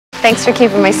Thanks for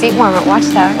keeping my seat warm at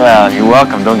Watchtower. Well, you're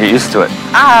welcome. Don't get used to it.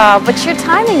 Ah, but your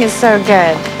timing is so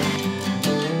good.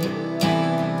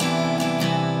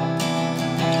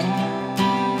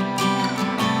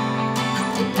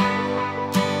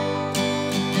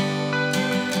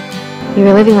 You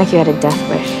were living like you had a death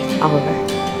wish, Oliver.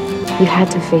 You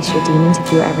had to face your demons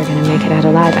if you were ever going to make it out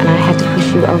alive, and I had to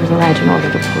push you over the ledge in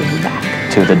order to pull you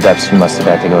back. To the depths you must have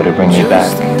had to go to bring me back.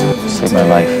 Save my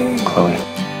life,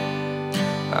 Chloe.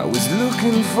 I was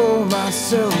looking for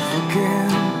myself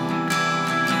again.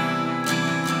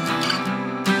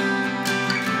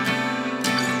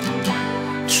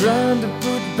 Trying to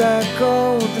put back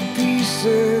all the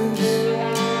pieces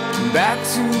back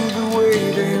to the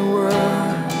way they were.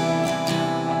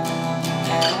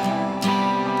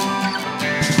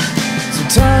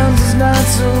 Sometimes it's not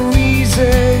so easy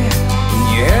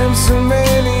when you're handsome.